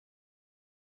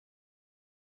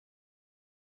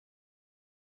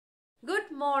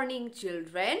Good morning,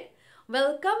 children.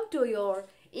 Welcome to your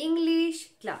English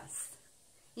class.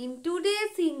 In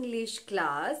today's English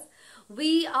class,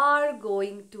 we are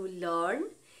going to learn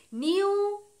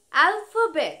new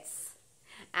alphabets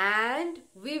and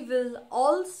we will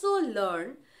also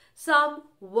learn some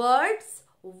words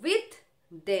with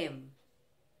them.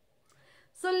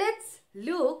 So let's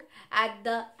look at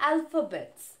the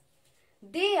alphabets.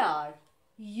 They are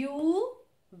U,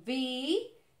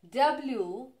 V,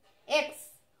 W,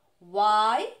 X,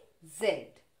 Y, Z.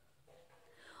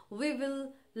 We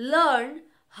will learn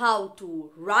how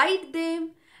to write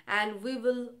them and we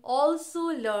will also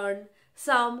learn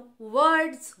some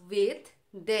words with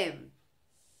them.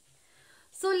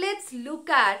 So let's look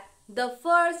at the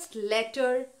first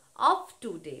letter of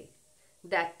today.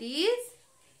 That is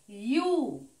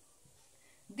U.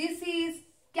 This is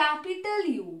capital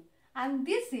U and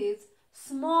this is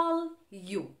small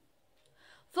u.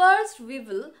 First, we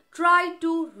will try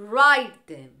to write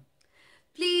them.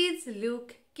 Please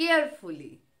look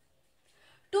carefully.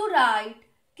 To write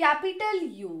capital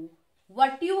U,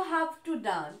 what you have to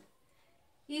do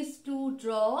is to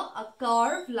draw a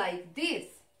curve like this.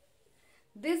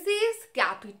 This is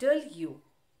capital U.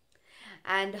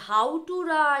 And how to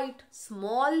write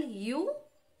small u?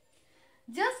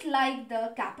 Just like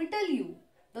the capital U,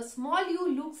 the small u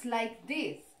looks like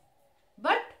this,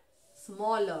 but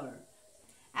smaller.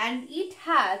 And it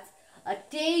has a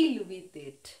tail with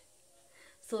it.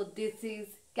 So this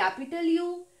is capital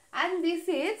U and this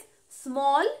is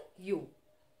small u.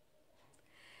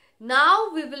 Now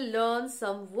we will learn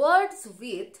some words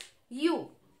with U.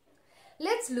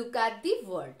 Let's look at the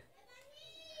word.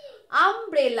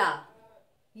 Umbrella.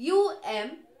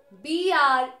 U-M-B-R-E-L-L-A.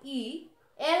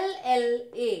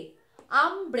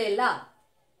 Umbrella.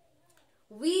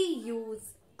 We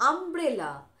use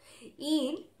umbrella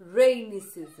in rainy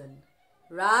season,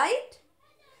 right?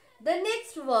 The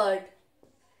next word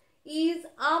is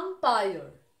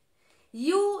umpire.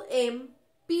 U-M-P-I-R-E.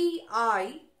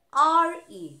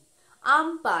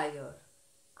 Umpire.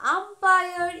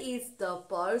 Umpire is the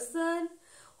person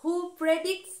who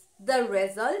predicts the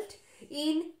result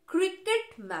in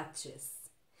cricket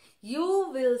matches. You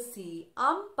will see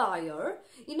umpire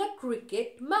in a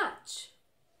cricket match.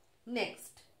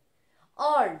 Next,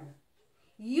 urn.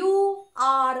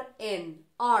 U-R-N,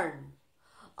 urn.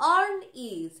 Urn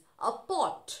is a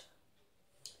pot.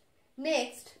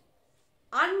 Next,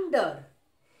 under.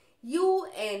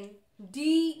 U-N-D-E-R.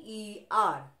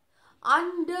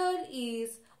 Under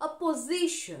is a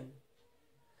position.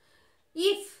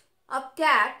 If a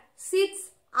cat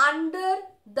sits under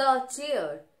the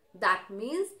chair, that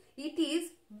means it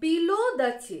is below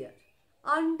the chair,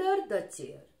 under the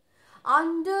chair.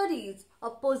 Under is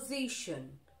a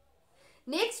position.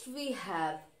 Next we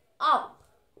have up.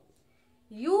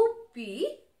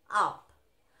 U-P, up.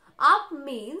 Up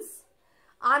means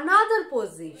another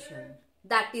position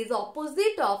that is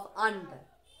opposite of under.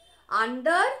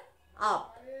 Under,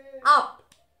 up, up.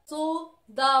 So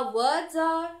the words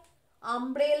are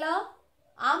umbrella,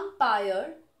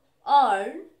 umpire,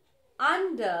 urn,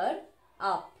 under,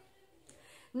 up.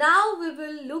 Now we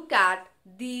will look at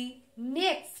the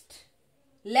next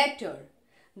letter,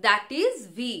 that is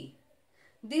V.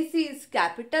 This is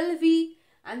capital V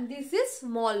and this is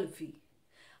small v.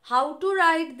 How to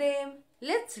write them?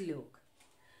 Let's look.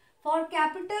 For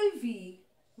capital V,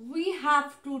 we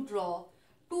have to draw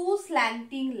two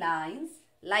slanting lines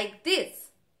like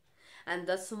this. And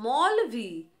the small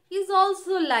v is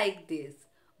also like this,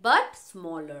 but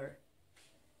smaller.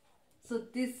 So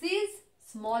this is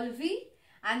small v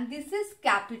and this is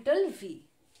capital V.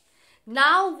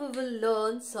 Now we will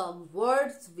learn some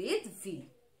words with V.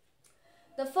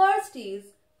 The first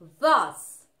is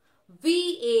vase.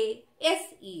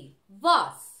 V-A-S-E,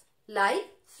 vase, like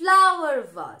flower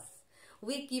vase.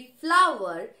 We keep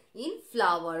flower in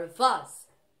flower vase.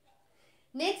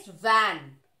 Next,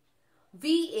 van.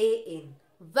 V-A-N,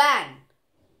 van.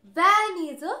 Van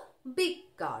is a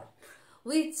big car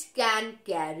which can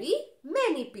carry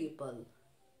many people.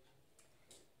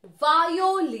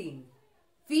 Violin.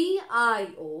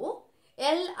 V-I-O-L-I-N,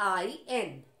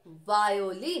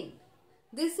 violin.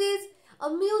 This is a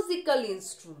musical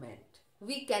instrument.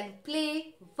 We can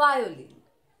play violin.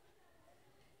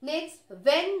 Next,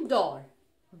 vendor.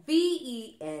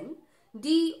 V-E-N-D-O-R,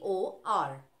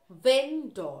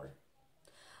 vendor.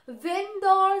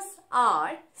 Vendors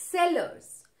are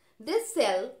sellers. They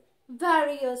sell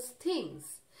various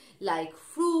things like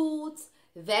fruits,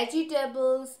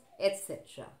 vegetables,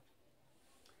 etc.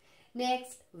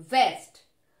 Next, vest.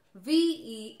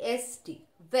 V-E-S-T,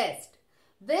 vest.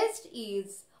 Vest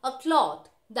is a cloth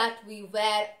that we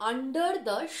wear under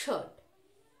the shirt.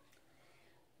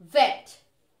 Vet,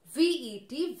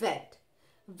 V-E-T, vet.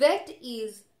 Vet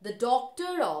is the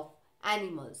doctor of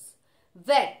animals.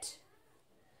 Vet.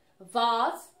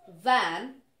 Vase,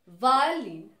 van,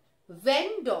 violin,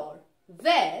 vendor,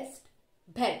 vest,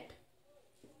 vet.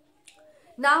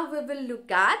 Now we will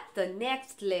look at the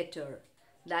next letter,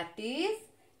 that is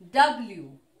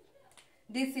W.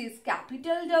 This is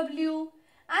capital W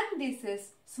and this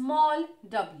is small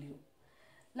w.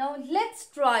 Now let's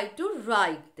try to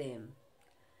write them.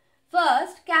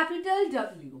 First, capital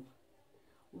W.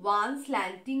 One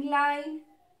slanting line,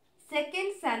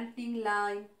 second slanting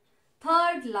line,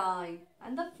 third line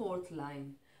and the fourth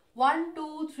line. 1,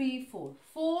 2, 3, 4.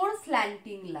 4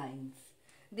 slanting lines.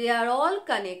 They are all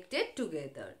connected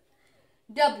together.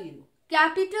 W.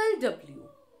 Capital W.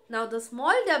 Now the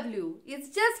small w is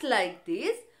just like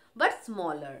this but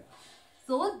smaller.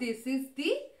 So this is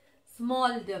the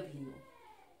small w.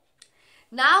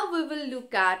 Now we will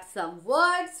look at some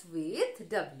words with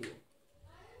W.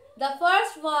 The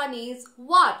first one is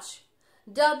watch.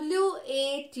 W-A-T-C-H.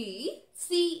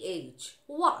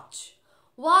 Watch.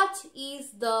 Watch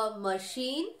is the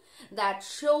machine that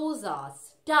shows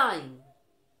us time.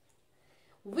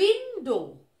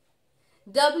 Window.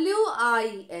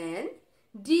 W-I-N-D-O-W.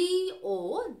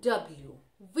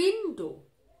 Window.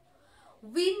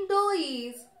 Window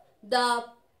is the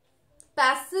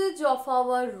passage of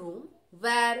our room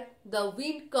where the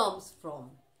wind comes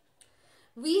from.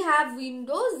 We have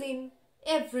windows in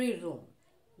every room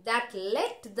that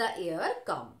let the air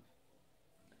come.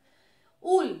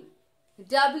 Wool.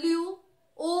 W-O-O-L.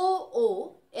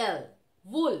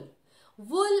 Wool.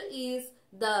 Wool is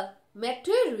the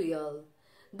material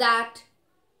that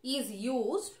is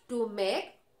used to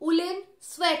make woolen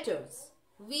sweaters.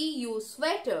 We use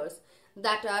sweaters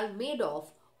that are made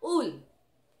of wool.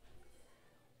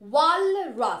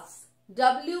 Walrus.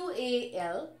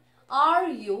 W-A-L-R-U-S.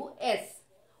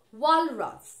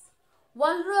 Walrus.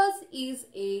 Walrus is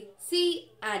a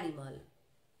sea animal.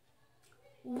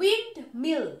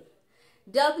 Windmill.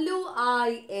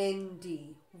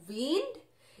 W-I-N-D. Wind.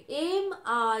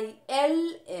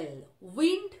 M-I-L-L.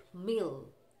 Windmill.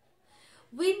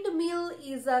 Windmill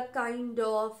is a kind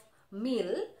of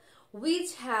mill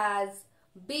which has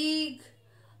big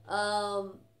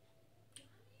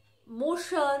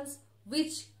motions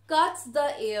which cuts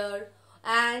the air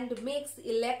and makes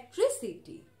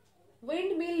electricity.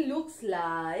 Windmill looks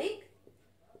like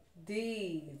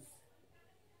these.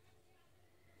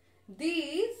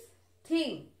 This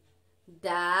thing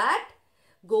that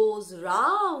goes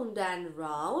round and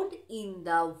round in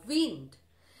the wind.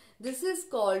 This is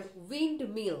called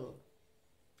windmill.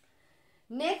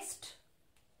 Next,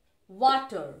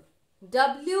 water.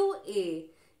 W-A-T-E-R.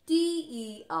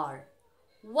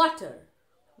 Water.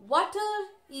 Water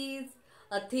is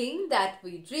a thing that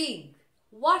we drink.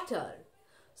 Water.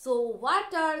 So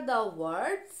what are the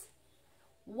words?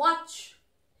 Watch,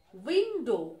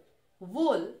 window,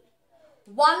 wool,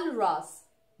 walrus,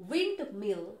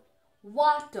 windmill,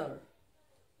 water.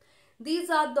 These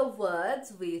are the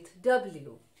words with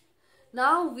W.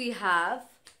 Now we have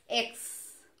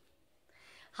X.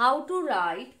 How to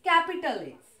write capital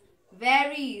X?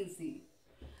 Very easy.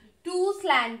 2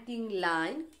 slanting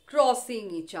lines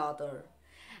crossing each other.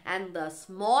 And the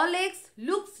small x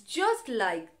looks just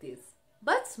like this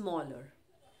but smaller.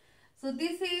 So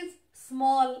this is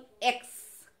small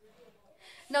x.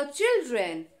 Now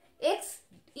children, x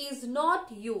is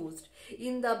not used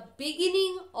in the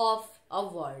beginning of a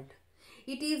word.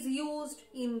 It is used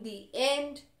in the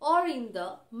end or in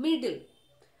the middle.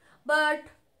 But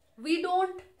we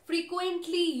don't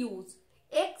frequently use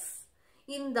x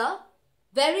in the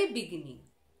very beginning.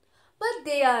 But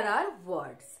there are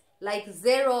words like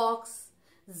Xerox,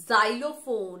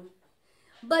 xylophone.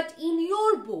 But in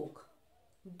your book,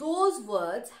 those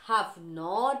words have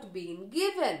not been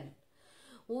given.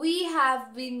 We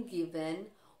have been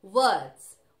given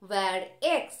words where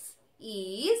X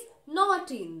is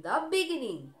not in the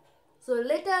beginning. So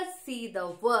let us see the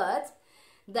words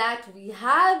that we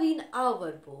have in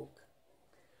our book.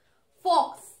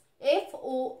 Fox,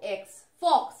 F-O-X,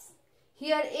 fox.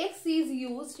 Here X is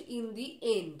used in the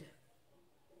end.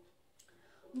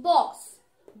 Box,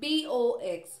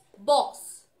 B-O-X,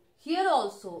 box. Here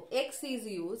also X is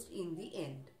used in the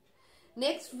end.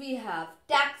 Next we have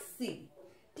taxi,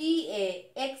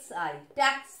 T-A-X-I,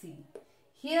 taxi.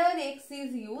 Here X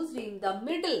is used in the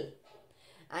middle.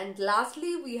 And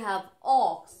lastly we have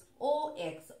ox,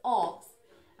 O-X, ox.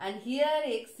 And here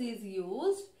X is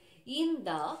used in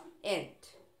the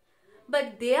end.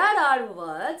 But there are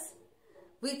words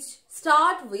which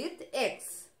start with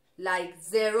X, like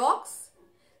Xerox,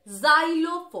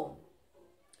 xylophone.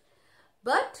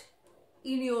 But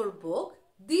in your book,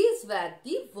 these were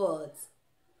the words.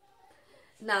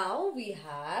 Now we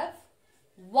have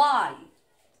Y.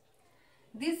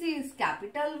 This is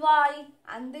capital Y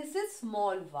and this is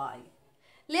small y.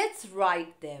 Let's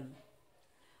write them.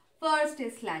 First a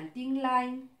slanting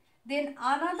line, then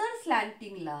another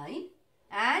slanting line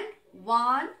and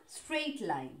one straight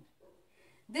line.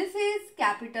 This is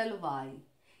capital Y.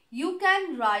 You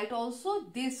can write also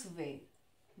this way.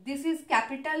 This is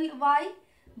capital Y.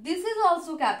 This is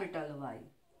also capital Y.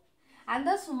 And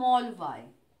the small y.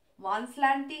 One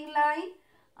slanting line,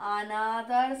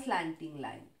 another slanting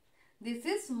line. This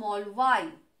is small y.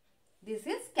 This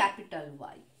is capital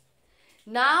Y.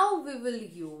 Now we will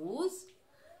use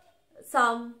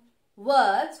some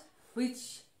words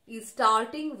which is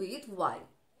starting with Y.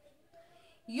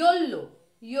 Yellow.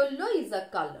 Yellow is a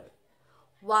color.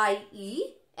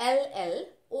 Y-E-L-L-O-W.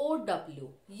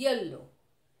 Yellow.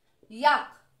 Yak.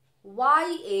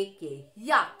 Y-A-K.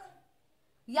 Yak.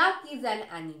 Yak is an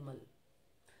animal.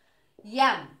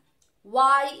 Yam.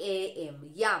 Y-A-M.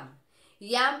 Yam.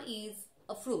 Yam is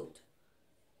a fruit.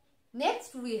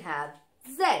 Next we have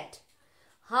Z.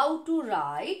 How to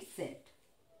write Z?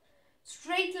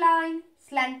 Straight line,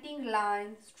 slanting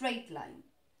line, straight line.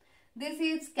 This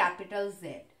is capital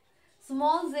Z.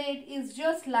 Small z is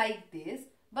just like this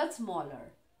but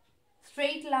smaller.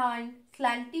 Straight line,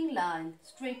 slanting line,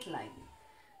 straight line.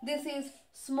 This is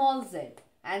small z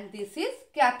and this is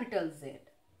capital Z.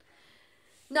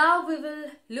 Now we will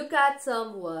look at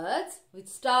some words which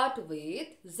start with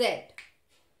Z.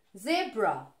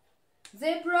 Zebra.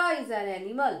 Zebra is an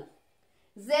animal.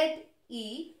 Z-E-B-R-A.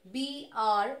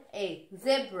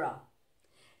 Zebra.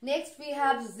 Next we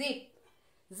have zip.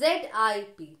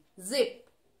 Z-I-P. Zip.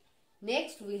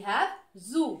 Next we have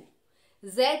zoo.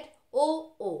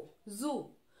 Z-O-O. Zoo.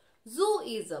 Zoo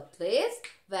is a place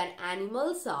where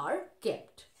animals are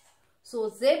kept. So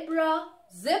zebra,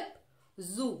 zip,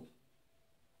 zoo.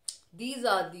 These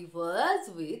are the words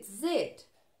with Z.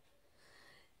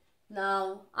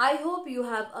 Now, I hope you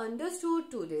have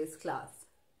understood today's class.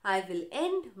 I will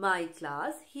end my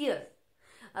class here.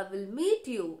 I will meet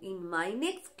you in my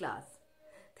next class.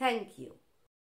 Thank you.